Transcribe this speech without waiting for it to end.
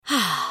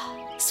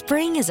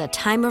Spring is a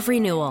time of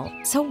renewal,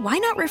 so why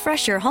not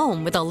refresh your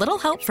home with a little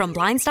help from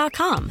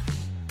Blinds.com?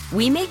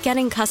 We make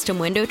getting custom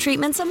window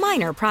treatments a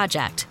minor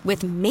project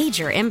with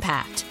major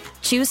impact.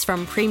 Choose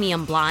from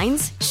premium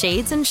blinds,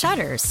 shades, and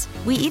shutters.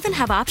 We even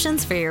have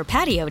options for your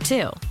patio,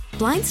 too.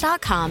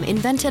 Blinds.com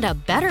invented a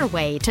better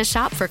way to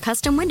shop for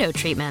custom window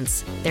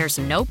treatments. There's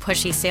no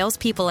pushy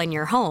salespeople in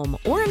your home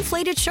or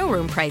inflated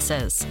showroom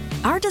prices.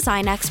 Our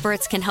design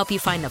experts can help you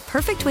find the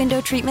perfect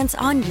window treatments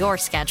on your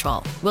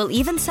schedule. We'll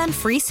even send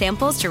free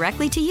samples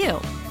directly to you.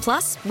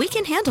 Plus, we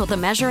can handle the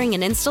measuring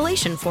and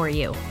installation for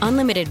you.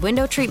 Unlimited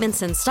window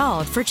treatments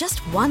installed for just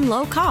one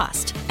low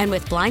cost. And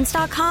with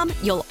Blinds.com,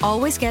 you'll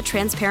always get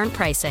transparent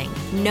pricing.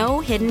 No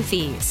hidden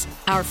fees.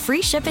 Our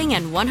free shipping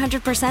and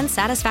 100%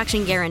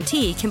 satisfaction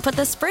guarantee can put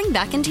the spring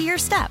back into your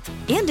step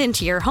and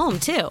into your home,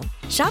 too.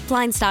 Shop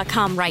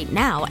Blinds.com right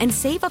now and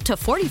save up to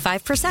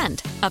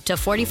 45%. Up to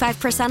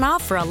 45%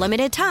 off for a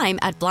limited time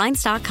at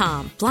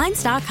Blinds.com.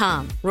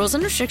 Blinds.com. Rules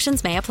and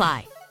restrictions may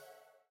apply.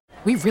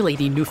 We really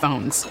need new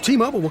phones.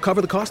 T-Mobile will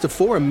cover the cost of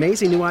 4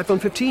 amazing new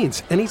iPhone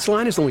 15s, and each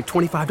line is only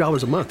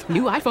 $25 a month.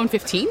 New iPhone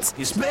 15s?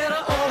 It's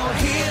better over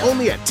here.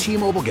 Only at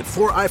T-Mobile, get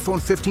 4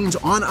 iPhone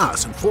 15s on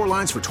us and 4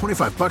 lines for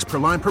 $25 per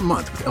line per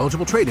month with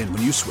eligible trade-in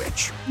when you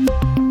switch.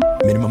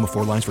 Minimum of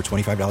 4 lines for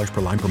 $25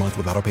 per line per month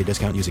with autopay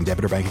discount using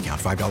debit or bank account.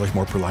 $5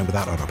 more per line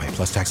without autopay,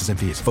 plus taxes and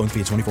fees. Phone fee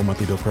at 24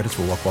 monthly bill credits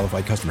for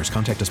well-qualified customers.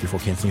 Contact us before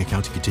canceling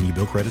account to continue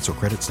bill credits or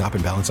credit stop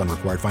and balance on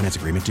required finance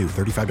agreement due.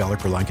 $35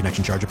 per line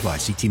connection charge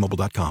applies. See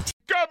T-Mobile.com.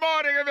 Good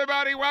morning,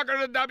 everybody. Welcome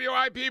to the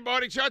WIP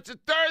Morning Show. It's a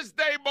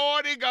Thursday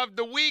morning of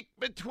the week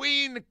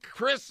between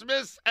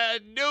Christmas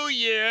and New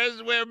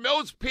Year's, where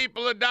most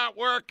people are not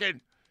working,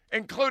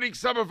 including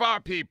some of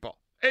our people.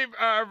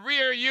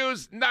 Rhea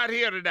Hughes not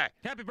here today.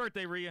 Happy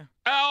birthday, Rhea.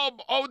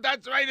 Oh,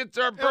 that's right. It's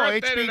her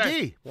birthday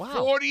today. Wow.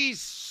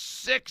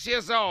 46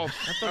 years old.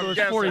 I thought it was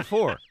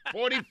 44.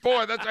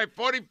 44. That's right.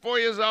 44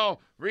 years old.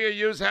 Rhea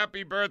Hughes,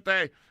 happy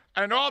birthday.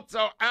 And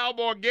also, Al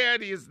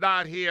Morganti is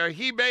not here.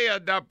 He may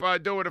end up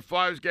doing a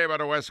Flyers game on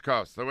the West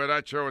Coast. So we're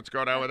not sure what's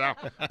going on with Al.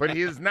 But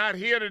he is not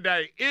here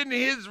today. In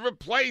his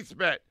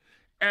replacement,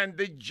 and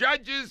the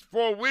judges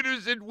for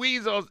Winners and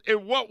Weasels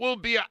in what will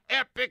be an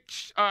epic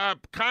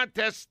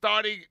contest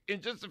starting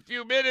in just a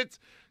few minutes,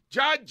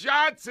 John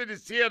Johnson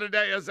is here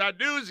today as our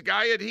news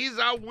guy, and he's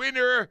our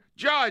winner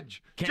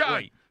judge. Can't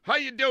wait. How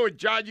you doing,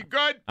 John? You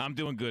good? I'm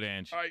doing good,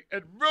 Ange. All right,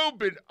 and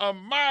Ruben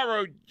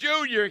Amaro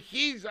Jr.,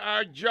 he's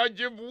our judge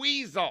of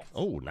Weasel.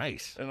 Oh,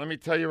 nice. And let me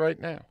tell you right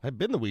now, I've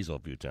been the Weasel a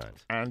few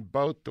times. on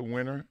both the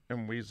Winner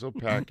and Weasel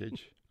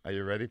package, are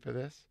you ready for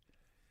this?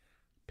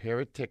 Pair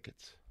of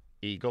tickets,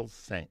 Eagles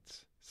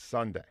Saints,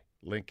 Sunday,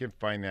 Lincoln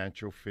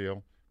Financial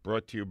Field,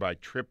 brought to you by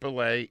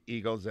AAA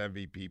Eagles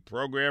MVP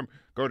program.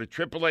 Go to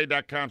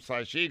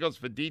AAA.com/Eagles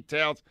for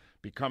details.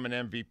 Become an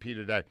MVP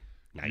today.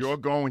 Nice. You're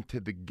going to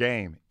the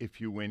game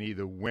if you win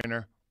either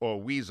Winner or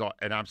Weasel,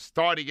 and I'm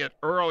starting it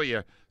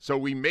earlier so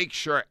we make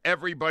sure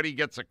everybody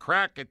gets a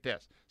crack at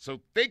this. So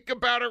think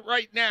about it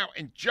right now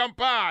and jump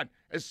on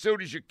as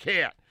soon as you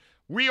can.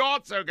 We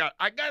also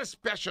I got a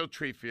special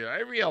treat for you.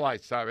 I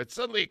realized something. It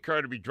suddenly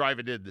occurred to me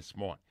driving in this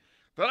morning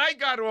that I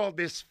got all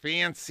this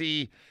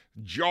fancy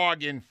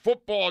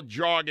football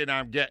jogging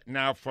I'm getting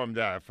now from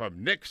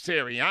Nick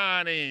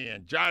Sirianni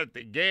and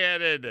Jonathan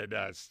Gannon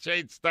and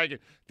Shane Steichen.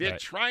 They're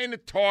trying to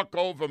talk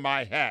over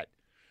my head.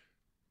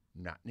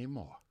 Not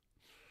anymore.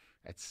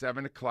 At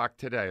 7 o'clock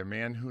today, a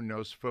man who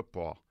knows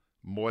football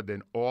more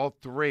than all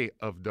 3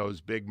 of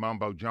those big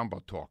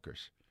mumbo-jumbo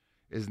talkers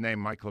is named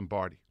Mike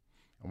Lombardi.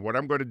 And what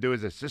I'm going to do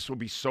is this will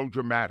be so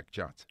dramatic,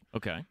 Johnson.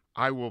 Okay.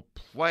 I will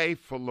play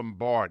for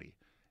Lombardi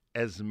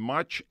as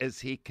much as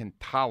he can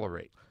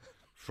tolerate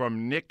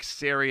from Nick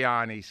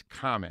Sirianni's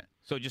comment.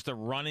 So just a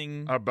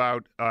running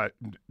about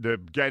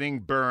the getting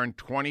burned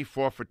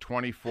 24 for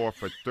 24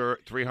 for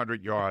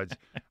 300 yards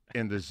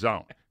in the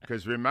zone.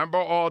 Because remember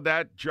all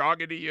that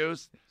jogging he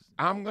used?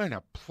 I'm going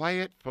to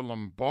play it for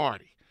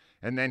Lombardi.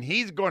 And then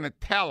he's going to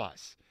tell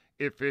us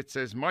if it's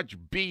as much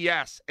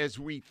BS as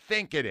we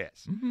think it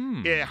is.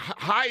 Mm-hmm.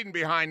 Hiding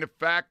behind the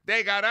fact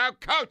they got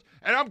out-coached.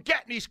 And I'm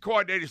getting these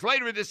coordinators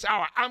later in this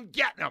hour. I'm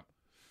getting them.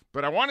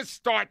 But I want to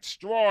start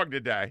strong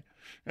today.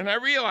 And I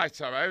realized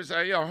something. I was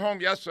home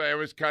yesterday. I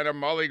was kind of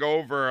mulling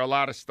over a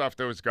lot of stuff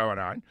that was going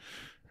on.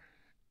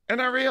 And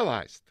I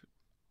realized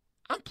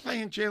I'm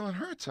playing Jalen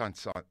Hurts on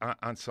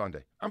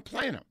Sunday. I'm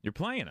playing him. You're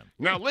playing him.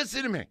 Now,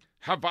 listen to me.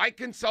 Have I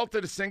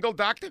consulted a single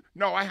doctor?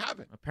 No, I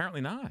haven't.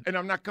 Apparently not. And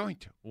I'm not going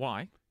to.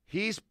 Why?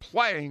 He's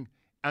playing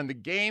on the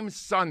game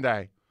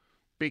Sunday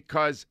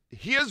because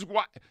here's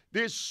why.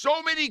 There's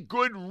so many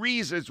good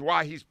reasons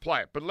why he's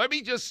playing. But let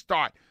me just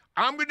start.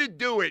 I'm going to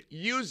do it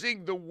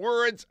using the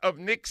words of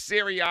Nick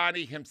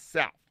Sirianni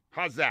himself.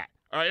 How's that?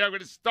 All right, I'm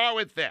going to start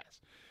with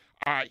this.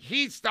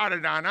 He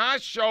started on our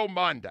show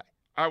Monday.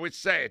 I would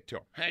say it to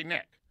him. Hey,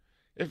 Nick,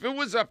 if it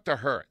was up to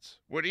Hurts,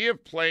 would he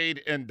have played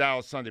in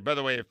Dallas Sunday? By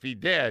the way, if he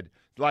did,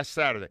 last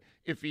Saturday,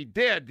 if he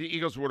did, the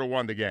Eagles would have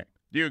won the game.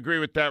 Do you agree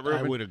with that,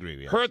 Ruben? I would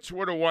agree, yeah. Hurts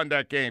would have won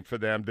that game for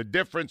them. The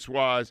difference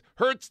was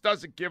Hurts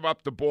doesn't give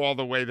up the ball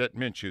the way that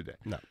Minshew did.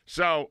 No.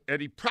 So,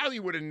 and he probably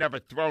would have never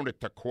thrown it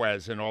to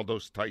Quez in all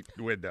those tight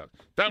windows.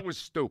 That was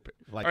stupid.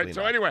 Likely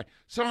So not. anyway,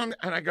 and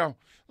I go,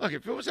 look,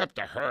 if it was up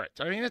to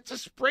Hurts, I mean, it's a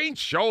sprained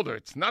shoulder.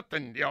 It's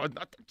nothing,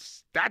 nothing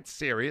that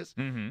serious.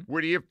 Mm-hmm.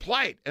 Would he have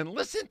played? And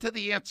listen to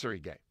the answer he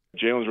gave.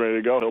 Jalen's ready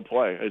to go. He'll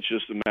play. It's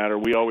just a matter.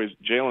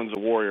 Jalen's a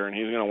warrior, and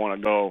he's going to want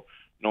to go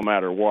no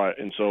matter what.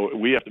 And so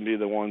we have to be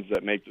the ones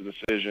that make the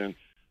decision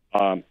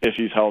if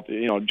he's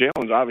healthy.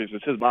 Jalen's obviously,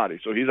 it's his body,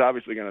 so he's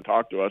obviously going to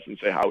talk to us and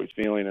say how he's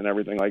feeling and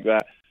everything like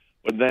that.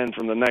 But then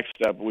from the next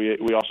step, we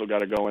also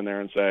got to go in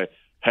there and say,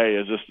 hey,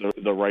 is this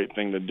the right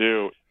thing to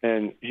do?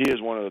 And he is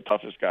one of the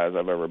toughest guys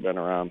I've ever been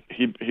around.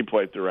 He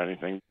played through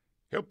anything.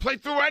 He'll play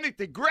through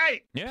anything.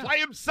 Great. Yeah. Play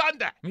him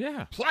Sunday.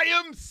 Yeah. Play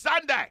him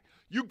Sunday.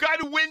 You got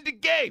to win the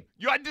game.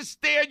 You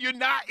understand you're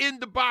not in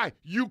the bye.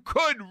 You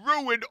could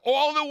ruin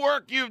all the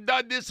work you've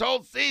done this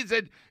whole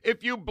season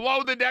if you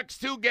blow the next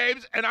two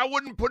games, and I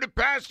wouldn't put it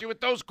past you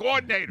with those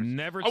coordinators.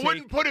 I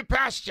wouldn't put it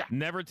past you.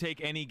 Never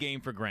take any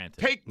game for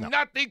granted. Take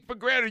nothing for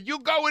granted. You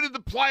go into the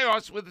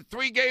playoffs with a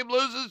 3-game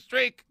losing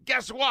streak,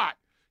 guess what?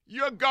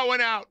 You're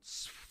going out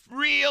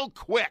real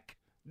quick.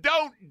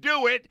 Don't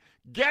do it.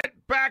 Get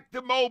back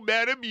the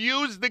momentum.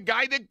 Use the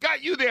guy that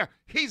got you there.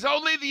 He's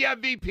only the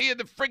MVP of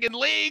the friggin'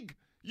 league.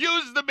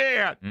 Use the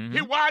man. Mm-hmm.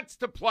 He wants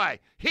to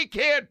play. He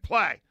can't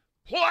play.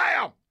 Play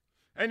him.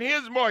 And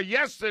here's more.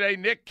 Yesterday,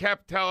 Nick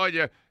kept telling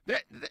you,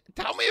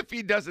 tell me if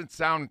he doesn't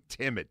sound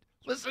timid.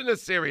 Listen to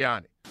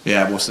Sirianni.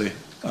 Yeah, we'll see.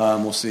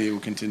 We'll see. We'll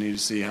continue to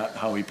see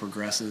how he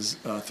progresses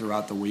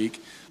throughout the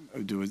week.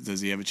 Does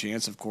he have a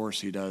chance? Of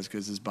course he does,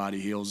 because his body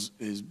heals.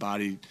 His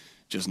body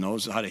just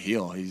knows how to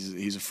heal.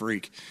 He's a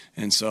freak,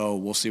 and so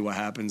we'll see what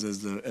happens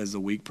as the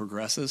week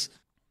progresses.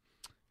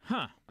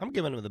 Huh? I'm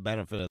giving him the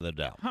benefit of the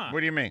doubt. Huh? What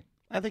do you mean?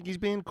 I think he's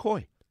being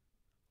coy.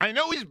 I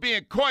know he's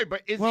being coy,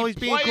 but is he he's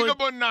being playing coy, him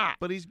or not?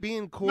 But he's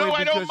being coy. No,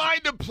 I don't because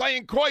mind him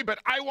playing coy, but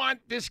I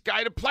want this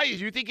guy to play.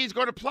 You think he's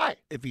going to play?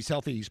 if he's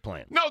healthy, he's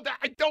playing. No,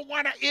 I don't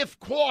want an if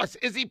clause.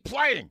 Is he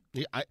playing?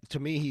 To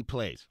me, he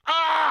plays.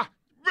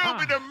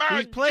 Ruben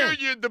Amaro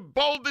Jr., the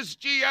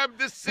boldest GM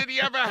this city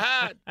ever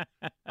had.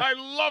 I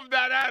love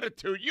that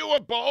attitude. You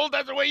were bold.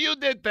 That's the way you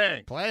did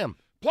things. Play him.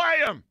 Play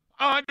him,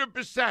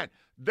 100%.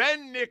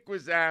 Then Nick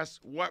was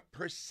asked what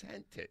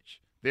percentage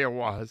there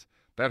was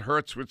that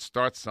Hurts would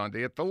start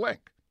Sunday at the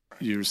Link.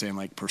 You were saying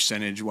like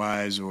percentage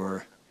wise,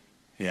 or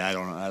I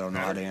don't know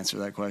how to answer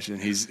that question.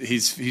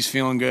 He's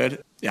feeling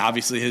good. Yeah,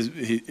 obviously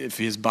if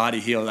his body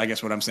heals, I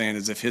guess what I'm saying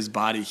is if his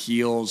body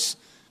heals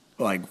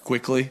like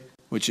quickly,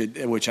 which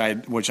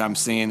I'm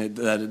seeing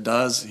that it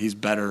does, he's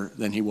better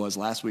than he was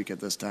last week at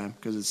this time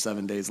because it's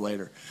 7 days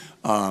later.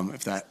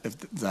 If that does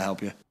that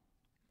help you?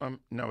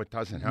 No, it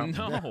doesn't help.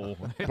 No,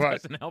 it but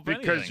doesn't help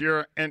because anything.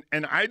 you're and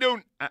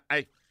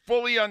I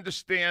fully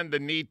understand the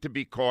need to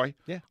be coy.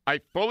 Yeah.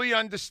 I fully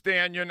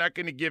understand you're not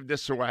going to give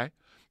this away.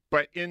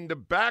 But in the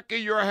back of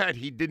your head,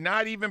 he did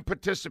not even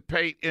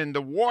participate in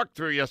the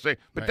walkthrough yesterday.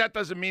 But that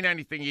doesn't mean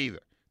anything either.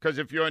 Because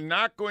if you're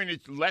not going to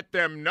let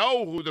them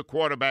know who the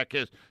quarterback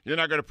is, you're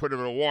not going to put him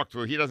in a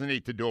walkthrough. He doesn't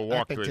need to do a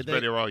walkthrough. He's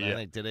been here all year. I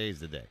think today's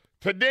the day.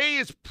 Today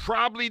is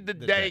probably the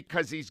day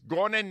because he's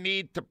going to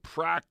need to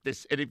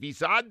practice. And if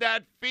he's on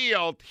that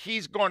field,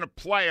 he's going to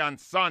play on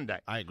Sunday.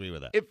 I agree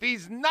with that. If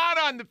he's not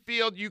on the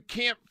field, you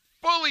can't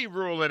fully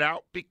rule it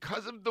out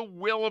because of the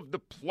will of the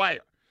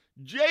player.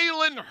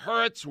 Jalen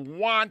Hurts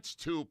wants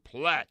to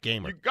play.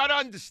 Gamer. You got to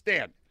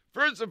understand.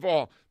 First of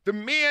all, the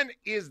man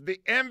is the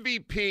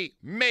MVP,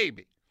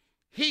 maybe.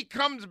 He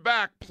comes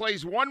back,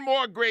 plays one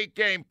more great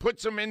game,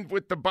 puts him in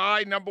with the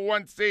bye, number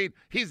 1 seed.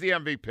 He's the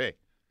MVP.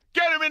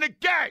 Get him in a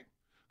game.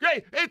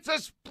 Great. It's a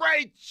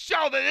sprained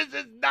shoulder.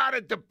 This is not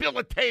a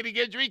debilitating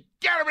injury.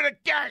 Get him in a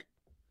game.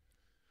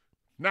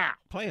 Now,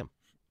 Play him.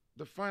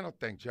 the final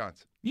thing,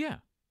 Johnson. Yeah.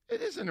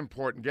 It is an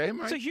important game,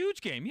 right? It's a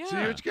huge game. Yeah. It's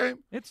a huge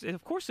game.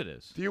 Of course it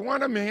is. Do you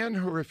want a man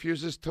who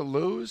refuses to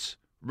lose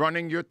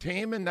running your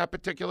team in that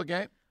particular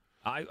game?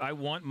 I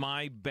want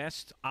my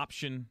best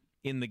option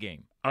in the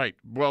game. All right.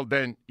 Well,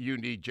 then you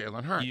need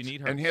Jalen Hurts. You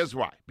need Hurts. And here's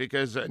why.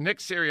 Because Nick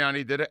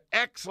Sirianni did an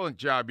excellent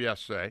job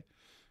yesterday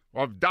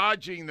of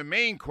dodging the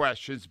main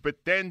questions, but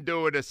then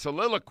doing a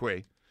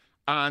soliloquy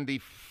on the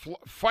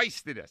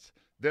feistiness,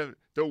 the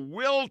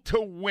will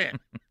to win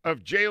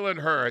of Jalen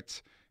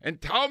Hurts. And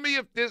tell me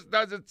if this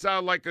doesn't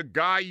sound like a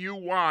guy you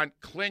want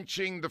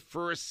clinching the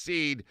first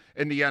seed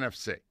in the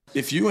NFC.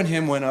 If you and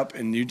him went up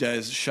and you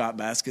guys shot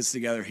baskets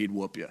together, he'd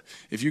whoop you.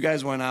 If you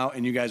guys went out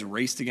and you guys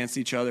raced against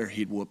each other,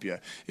 he'd whoop you.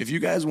 If you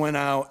guys went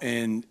out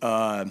and,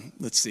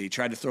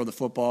 tried to throw the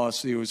football,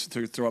 see who was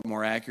to throw it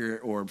more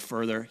accurate or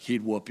further,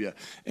 he'd whoop you.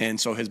 And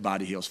so his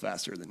body heals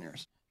faster than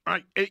yours. All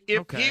right.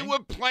 If he were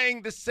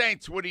playing the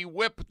Saints, would he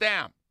whip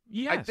them?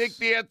 Yes. I think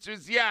the answer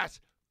is yes.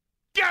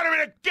 Get him in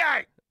a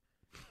game.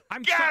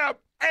 Get him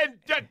in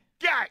the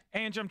game.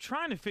 Ange, I'm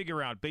trying to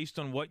figure out, based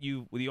on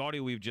the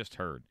audio we've just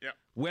heard,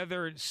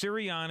 whether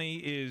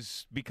Sirianni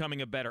is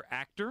becoming a better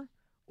actor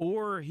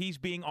or he's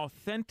being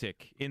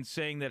authentic in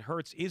saying that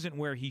Hurts isn't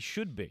where he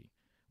should be,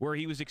 where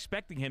he was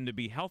expecting him to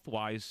be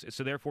health-wise,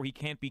 so therefore he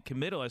can't be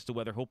committal as to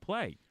whether he'll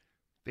play.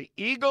 The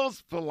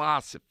Eagles'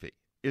 philosophy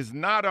is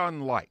not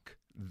unlike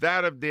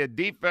that of their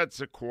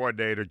defensive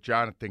coordinator,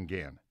 Jonathan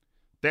Gannon.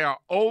 They are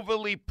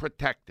overly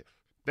protective.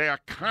 They are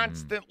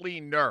constantly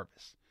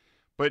nervous.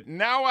 But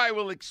now I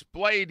will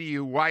explain to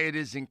you why it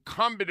is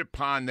incumbent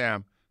upon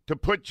them to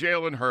put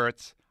Jalen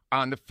Hurts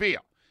on the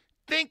field.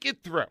 Think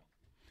it through.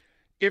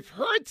 If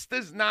Hurts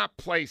does not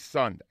play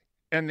Sunday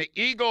and the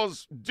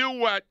Eagles do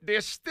what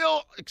they're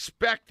still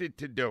expected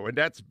to do, and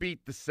that's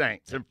beat the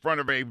Saints in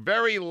front of a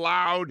very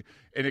loud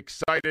and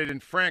excited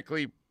and,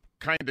 frankly,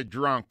 kind of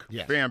drunk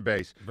fan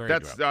base.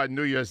 That's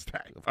New Year's Day.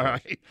 All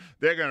right?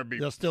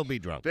 They'll still be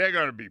drunk. They're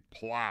going to be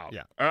plowed.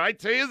 Yeah. All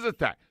right? So here's the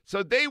thing.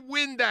 So they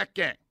win that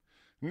game.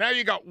 Now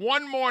you got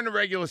one more in the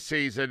regular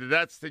season, and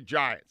that's the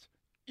Giants.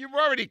 You've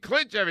already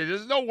clinched everything.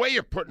 There's no way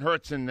you're putting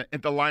Hurts in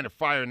the line of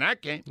fire in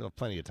that game. There's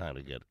plenty of time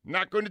to get it.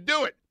 Not going to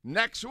do it.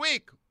 Next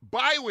week,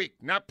 bye week,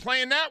 not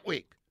playing that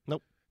week.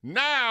 Nope.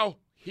 Now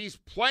he's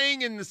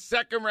playing in the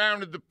second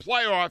round of the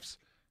playoffs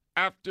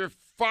after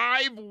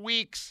 5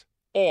 weeks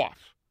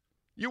off.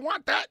 You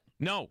want that?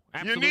 No,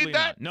 absolutely You need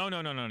that? not.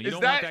 No. You Is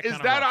don't want that that is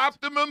kind that of rest.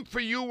 optimum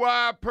for you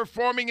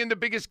performing in the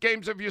biggest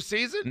games of your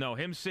season? No,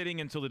 him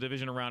sitting until the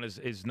divisional round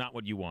is not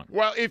what you want.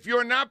 Well, if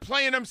you're not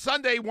playing him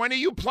Sunday, when are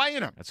you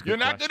playing him? That's a good You're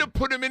not question. going to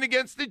put him in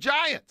against the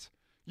Giants.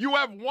 You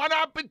have one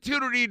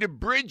opportunity to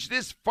bridge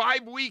this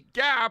 5-week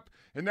gap,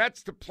 and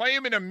that's to play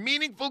him in a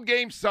meaningful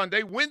game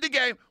Sunday, win the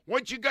game.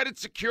 Once you got it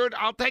secured,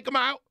 I'll take him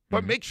out,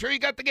 but make sure you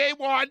got the game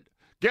won.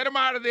 Get him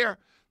out of there.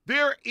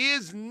 There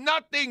is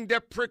nothing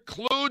that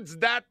precludes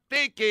that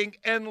thinking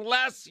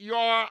unless you're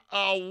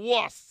a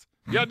wuss.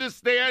 You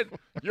understand?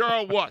 You're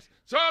a wuss.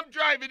 So I'm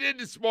driving in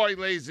this morning,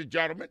 ladies and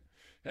gentlemen,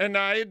 and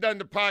I had done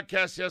the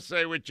podcast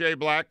yesterday with Jay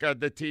Black, the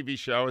TV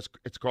show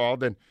it's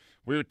called, and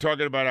we were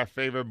talking about our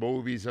favorite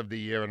movies of the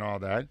year and all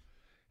that.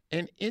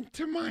 And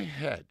into my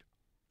head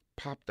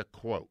popped a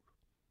quote,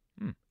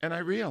 and I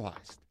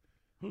realized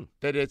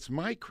that it's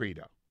my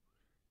credo,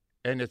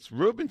 and it's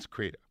Ruben's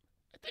credo.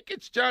 I think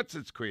it's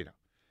Johnson's credo.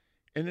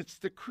 And it's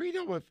the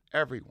credo of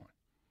everyone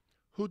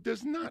who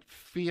does not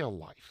feel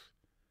life,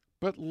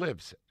 but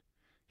lives it.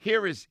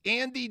 Here is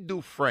Andy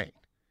Dufresne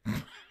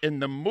in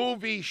the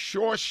movie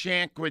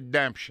Shawshank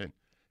Redemption.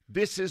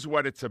 This is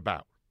what it's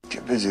about.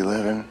 Get busy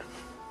living,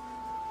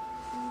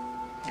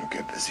 or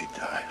get busy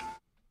dying.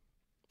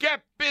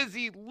 Get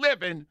busy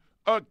living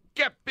or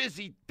get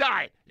busy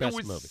dying. Best It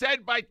was movie.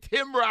 said by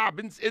Tim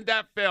Robbins in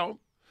that film,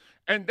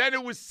 and then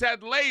it was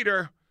said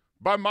later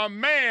by my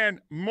man,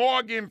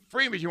 Morgan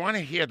Freeman. You want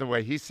to hear the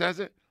way he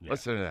says it? Yeah.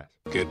 Listen to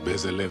this. Get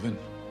busy living,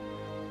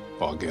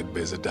 or get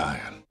busy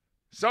dying.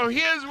 So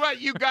here's what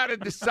you got to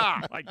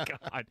decide. My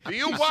God. Do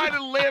you want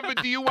to live or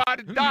do you want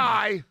to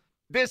die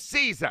this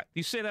season? Do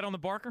you say that on the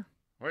Barker?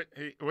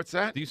 What's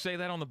that? Do you say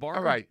that on the Barker?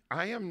 All right.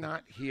 I am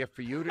not here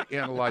for you to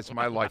analyze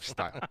my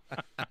lifestyle.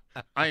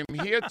 I am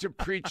here to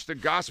preach the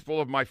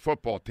gospel of my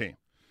football team.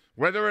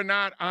 Whether or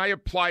not I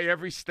apply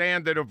every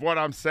standard of what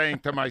I'm saying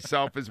to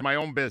myself is my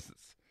own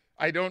business.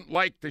 I don't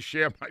like to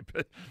share my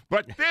business.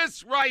 But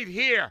this right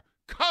here,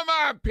 come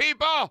on,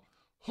 people.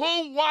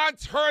 Who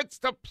wants Hurts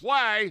to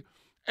play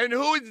and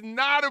who is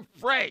not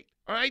afraid?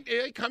 All right,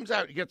 he comes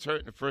out, he gets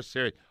hurt in the first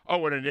series. Oh,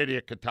 what an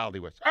idiot Cataldi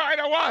was. All right,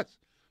 I was.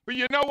 But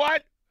you know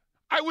what?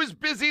 I was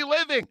busy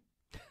living.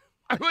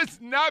 I was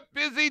not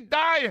busy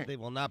dying. They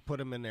will not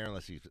put him in there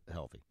unless he's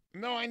healthy.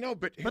 No, I know,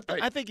 but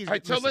I think he's. All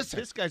right, so listen.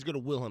 This guy's going to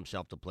will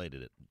himself to play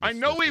today. I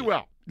know he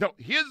will. No,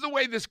 here's the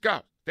way this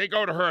goes. They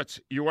go to Hurts.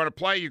 You want to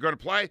play? You're going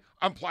to play?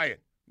 I'm playing.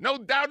 No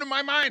doubt in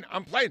my mind,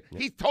 I'm playing. Yeah.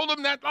 He told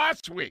him that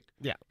last week.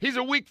 Yeah. He's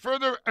a week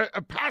further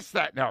past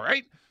that now,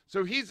 right?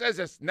 So he says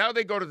this. Now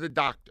they go to the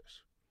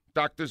doctors.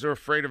 Doctors are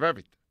afraid of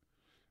everything.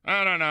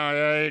 I don't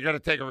know. You got to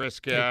take a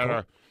risk here.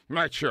 I'm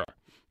not sure.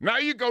 Now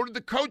you go to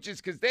the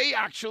coaches because they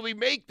actually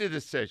make the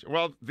decision.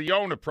 Well, the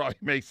owner probably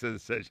makes the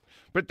decision.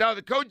 But now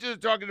the coaches are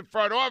talking to the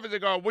front office. They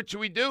go, what should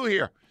we do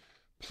here?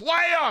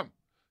 Play him.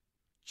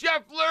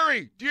 Jeff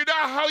Lurie, do you know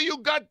how you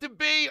got to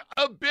be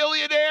a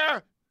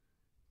billionaire?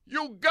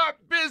 You got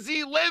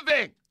busy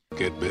living.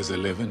 Get busy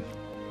living,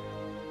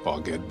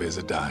 or get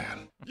busy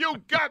dying. You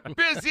got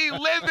busy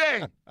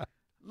living.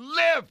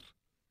 Live.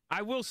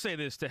 I will say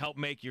this to help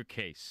make your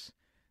case.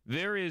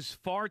 There is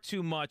far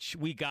too much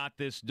we got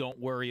this, don't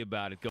worry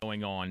about it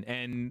going on.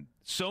 And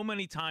so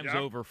many times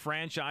over,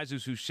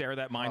 franchises who share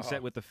that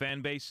mindset with the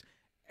fan base,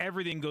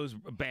 everything goes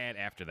bad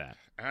after that.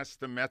 Ask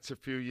the Mets a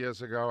few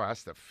years ago.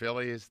 Ask the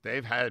Phillies.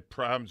 They've had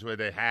problems where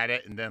they had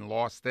it and then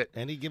lost it.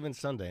 Any given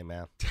Sunday,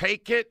 man.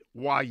 Take it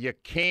while you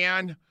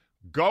can.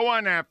 Go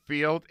on that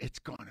field. It's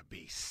going to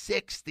be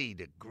 60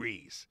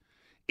 degrees.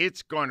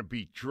 It's going to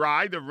be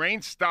dry. The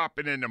rain's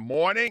stopping in the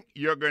morning.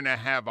 You're going to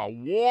have a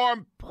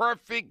warm,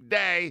 perfect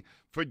day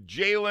for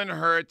Jalen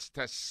Hurts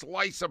to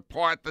slice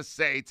apart the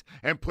Saints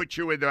and put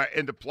you in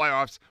the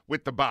playoffs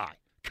with the bye.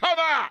 Come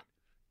on.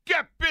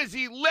 Get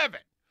busy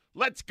living.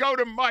 Let's go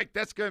to Mike.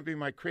 That's going to be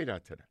my credo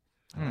today.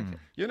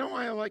 You know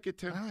why I like it,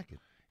 too? I like it.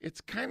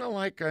 It's kind of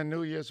like a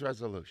New Year's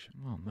resolution.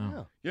 Oh,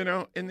 no. You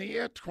know, in the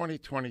year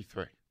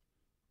 2023,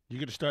 You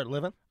going to start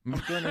living?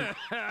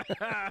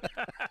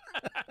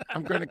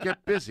 I'm gonna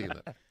get busy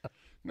living.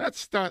 Not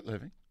start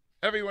living.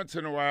 Every once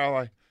in a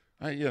while,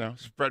 I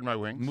spread my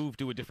wings. Move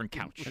to a different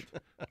couch.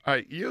 All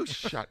right, you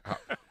shut up.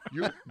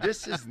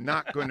 This is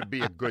not going to be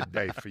a good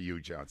day for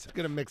you, Johnson.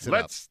 Going to mix it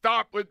Let's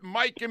start with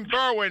Mike in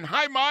Berwyn.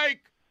 Hi,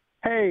 Mike.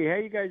 Hey, how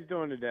you guys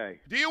doing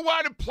today? Do you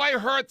want to play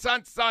Hurts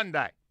on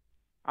Sunday?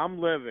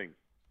 I'm living.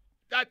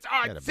 That's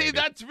all right. See,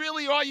 that's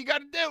really all you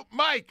got to do,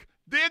 Mike.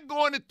 They're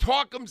going to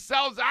talk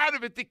themselves out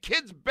of it. The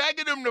kid's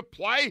begging him to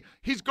play.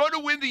 He's going to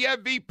win the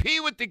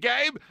MVP with the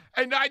game,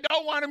 and I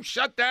don't want him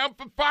shut down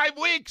for 5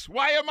 weeks.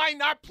 Why am I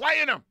not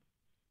playing him?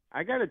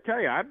 I got to tell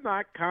you, I'm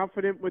not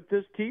confident with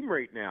this team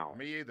right now.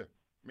 Me either.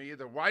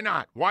 Why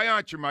not? Why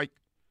aren't you, Mike?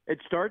 It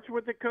starts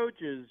with the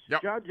coaches.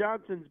 Yep. John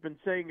Johnson's been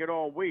saying it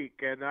all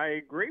week, and I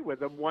agree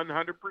with him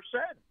 100%.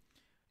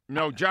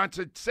 No,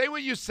 Johnson, say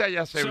what you said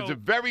yesterday. It was a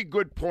very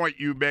good point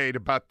you made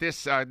about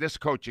this this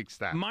coaching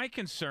staff. My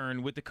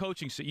concern with the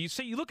coaching staff,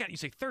 you look at it, you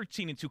say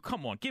 13-2.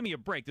 Come on, give me a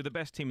break. They're the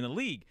best team in the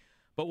league.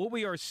 But what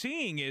we are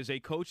seeing is a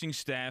coaching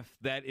staff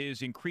that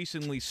is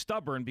increasingly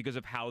stubborn because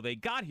of how they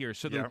got here.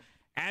 So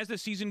as the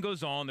season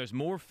goes on, there's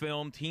more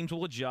film. Teams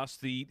will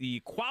adjust.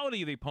 The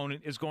quality of the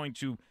opponent is going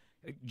to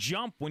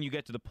jump when you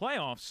get to the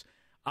playoffs.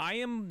 I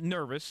am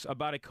nervous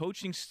about a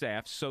coaching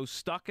staff so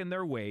stuck in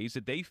their ways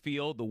that they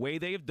feel the way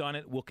they have done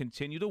it will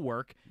continue to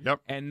work. Yep.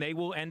 And they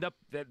will end up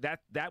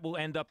that will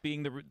end up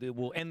being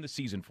will end the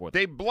season for them.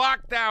 They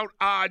blocked out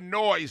our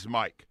noise,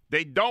 Mike.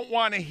 They don't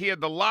want to hear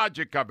the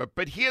logic of it,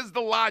 but here's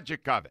the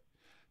logic of it.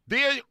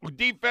 Their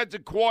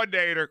defensive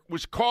coordinator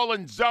was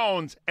calling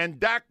zones, and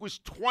Dak was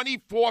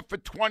 24 for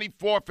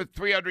 24 for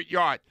 300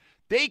 yards.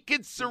 They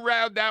can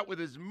surround that with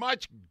as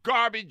much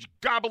garbage,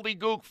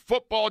 gobbledygook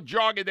football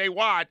jargon they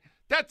want.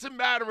 That's a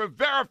matter of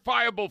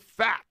verifiable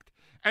fact.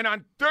 And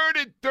on 3rd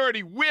and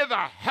 30, where the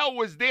hell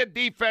was their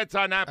defense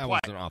on that play? That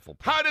was an awful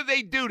play. How did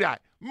they do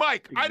that?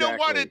 Mike, Exactly.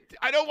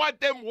 I don't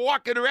want them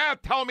walking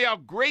around telling me how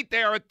great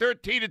they are at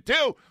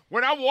 13-2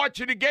 when I'm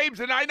watching the games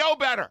and I know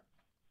better.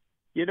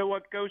 You know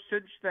what? Go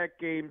cinch that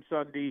game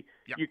Sunday.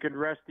 Yep. You can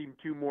rest him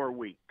 2 more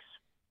weeks.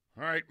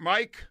 All right,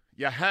 Mike,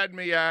 you had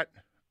me at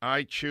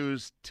I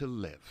choose to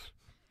live.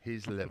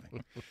 He's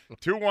living.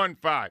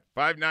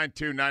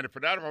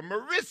 215-592-94.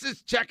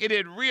 Marissa's checking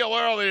in real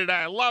early today.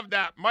 I love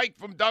that. Mike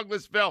from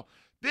Douglasville.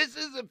 This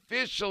is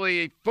officially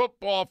a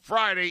Football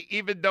Friday,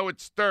 even though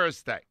it's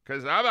Thursday,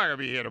 because I'm not going to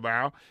be here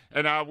tomorrow.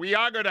 And we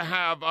are going to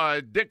have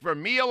Dick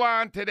Vermeil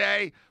on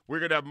today. We're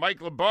going to have Mike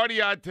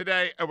Lombardi on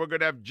today, and we're going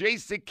to have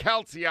Jason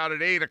Kelsey out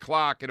at 8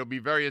 o'clock. It'll be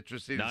very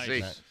interesting to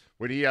see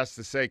what he has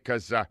to say,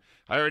 because I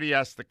already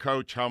asked the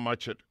coach how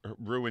much it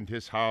ruined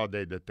his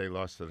holiday that they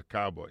lost to the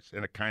Cowboys,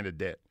 and it kind of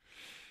did.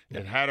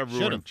 It had to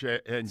ruin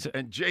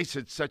and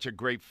Jason's such a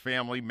great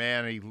family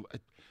man,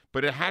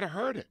 but it had to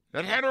hurt it.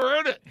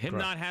 Him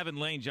not having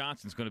Lane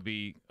Johnson's going to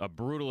be a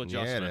brutal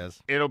adjustment. Yeah, it is.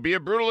 It'll be a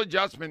brutal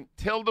adjustment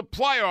till the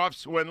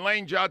playoffs when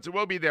Lane Johnson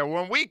will be there.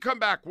 When we come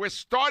back, we're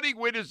starting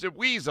winners of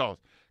Weasels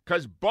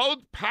because both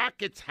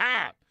packets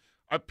have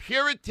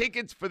appearance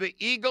tickets for the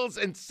Eagles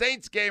and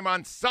Saints game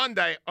on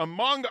Sunday.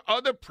 Among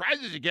other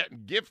prizes, you're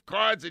getting gift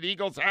cards and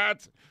Eagles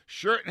hats,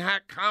 shirt and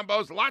hat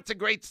combos, lots of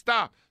great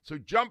stuff. So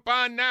jump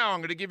on now. I'm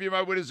going to give you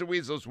my winners and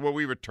Weasels when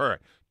we return.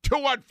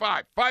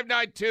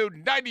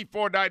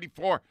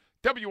 215-592-9494,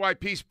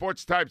 WIP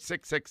Sports Time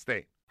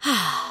 660.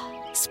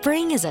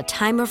 Spring is a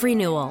time of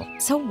renewal,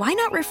 so why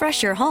not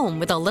refresh your home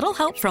with a little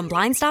help from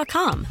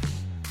Blinds.com?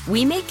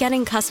 We make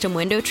getting custom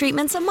window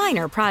treatments a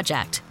minor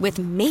project with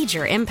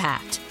major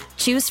impact.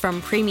 Choose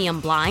from premium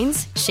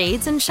blinds,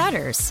 shades, and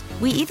shutters.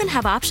 We even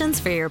have options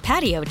for your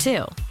patio,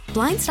 too.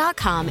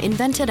 Blinds.com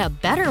invented a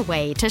better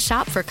way to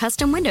shop for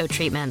custom window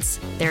treatments.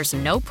 There's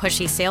no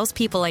pushy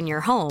salespeople in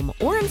your home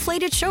or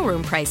inflated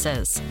showroom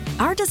prices.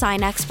 Our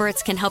design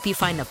experts can help you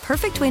find the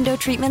perfect window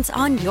treatments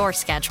on your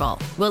schedule.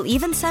 We'll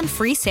even send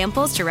free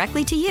samples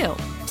directly to you.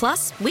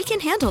 Plus, we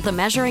can handle the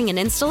measuring and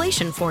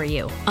installation for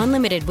you.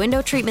 Unlimited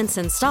window treatments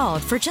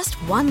installed for just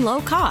one low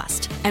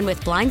cost. And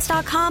with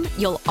Blinds.com,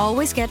 you'll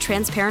always get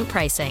transparent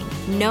pricing.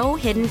 No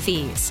hidden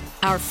fees.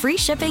 Our free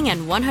shipping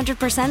and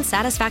 100%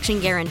 satisfaction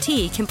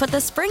guarantee can put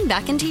the spring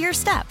back into your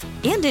step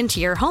and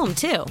into your home,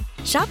 too.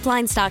 Shop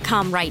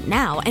Blinds.com right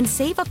now and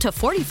save up to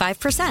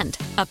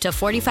 45%. Up to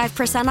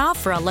 45% off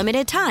for a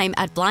limited time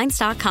at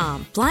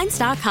Blinds.com.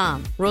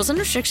 Blinds.com. Rules and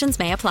restrictions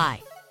may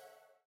apply.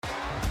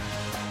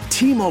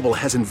 T-Mobile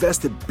has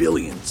invested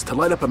billions to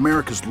light up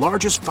America's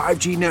largest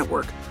 5G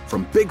network,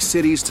 from big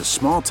cities to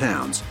small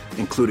towns,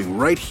 including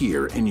right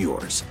here in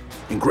yours.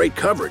 And great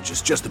coverage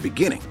is just the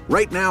beginning.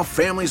 Right now,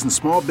 families and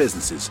small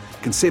businesses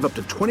can save up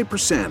to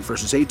 20%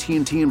 versus AT&T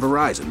and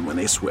Verizon when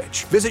they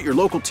switch. Visit your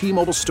local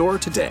T-Mobile store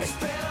today.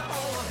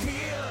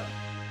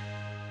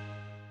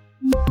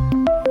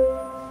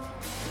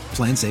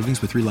 Plan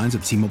savings with 3 lines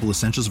of T-Mobile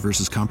Essentials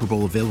versus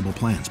comparable available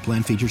plans.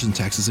 Plan features and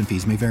taxes and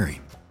fees may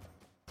vary.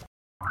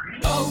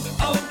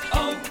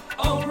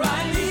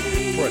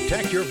 For a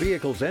Protect your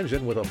vehicle's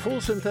engine with a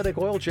full synthetic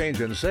oil change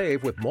and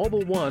save with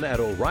Mobil 1 at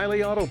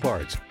O'Reilly Auto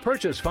Parts.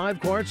 Purchase 5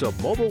 quarts of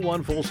Mobil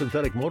 1 full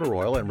synthetic motor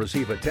oil and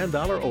receive a $10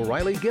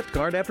 O'Reilly gift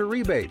card after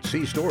rebate.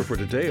 See store for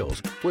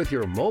details. With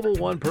your Mobil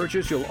 1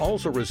 purchase, you'll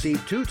also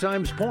receive 2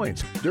 times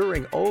points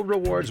during O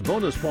Rewards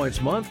Bonus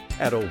Points Month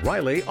at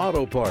O'Reilly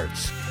Auto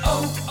Parts.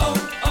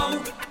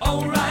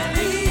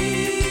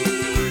 O'Reilly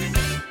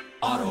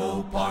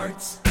Auto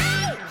Parts.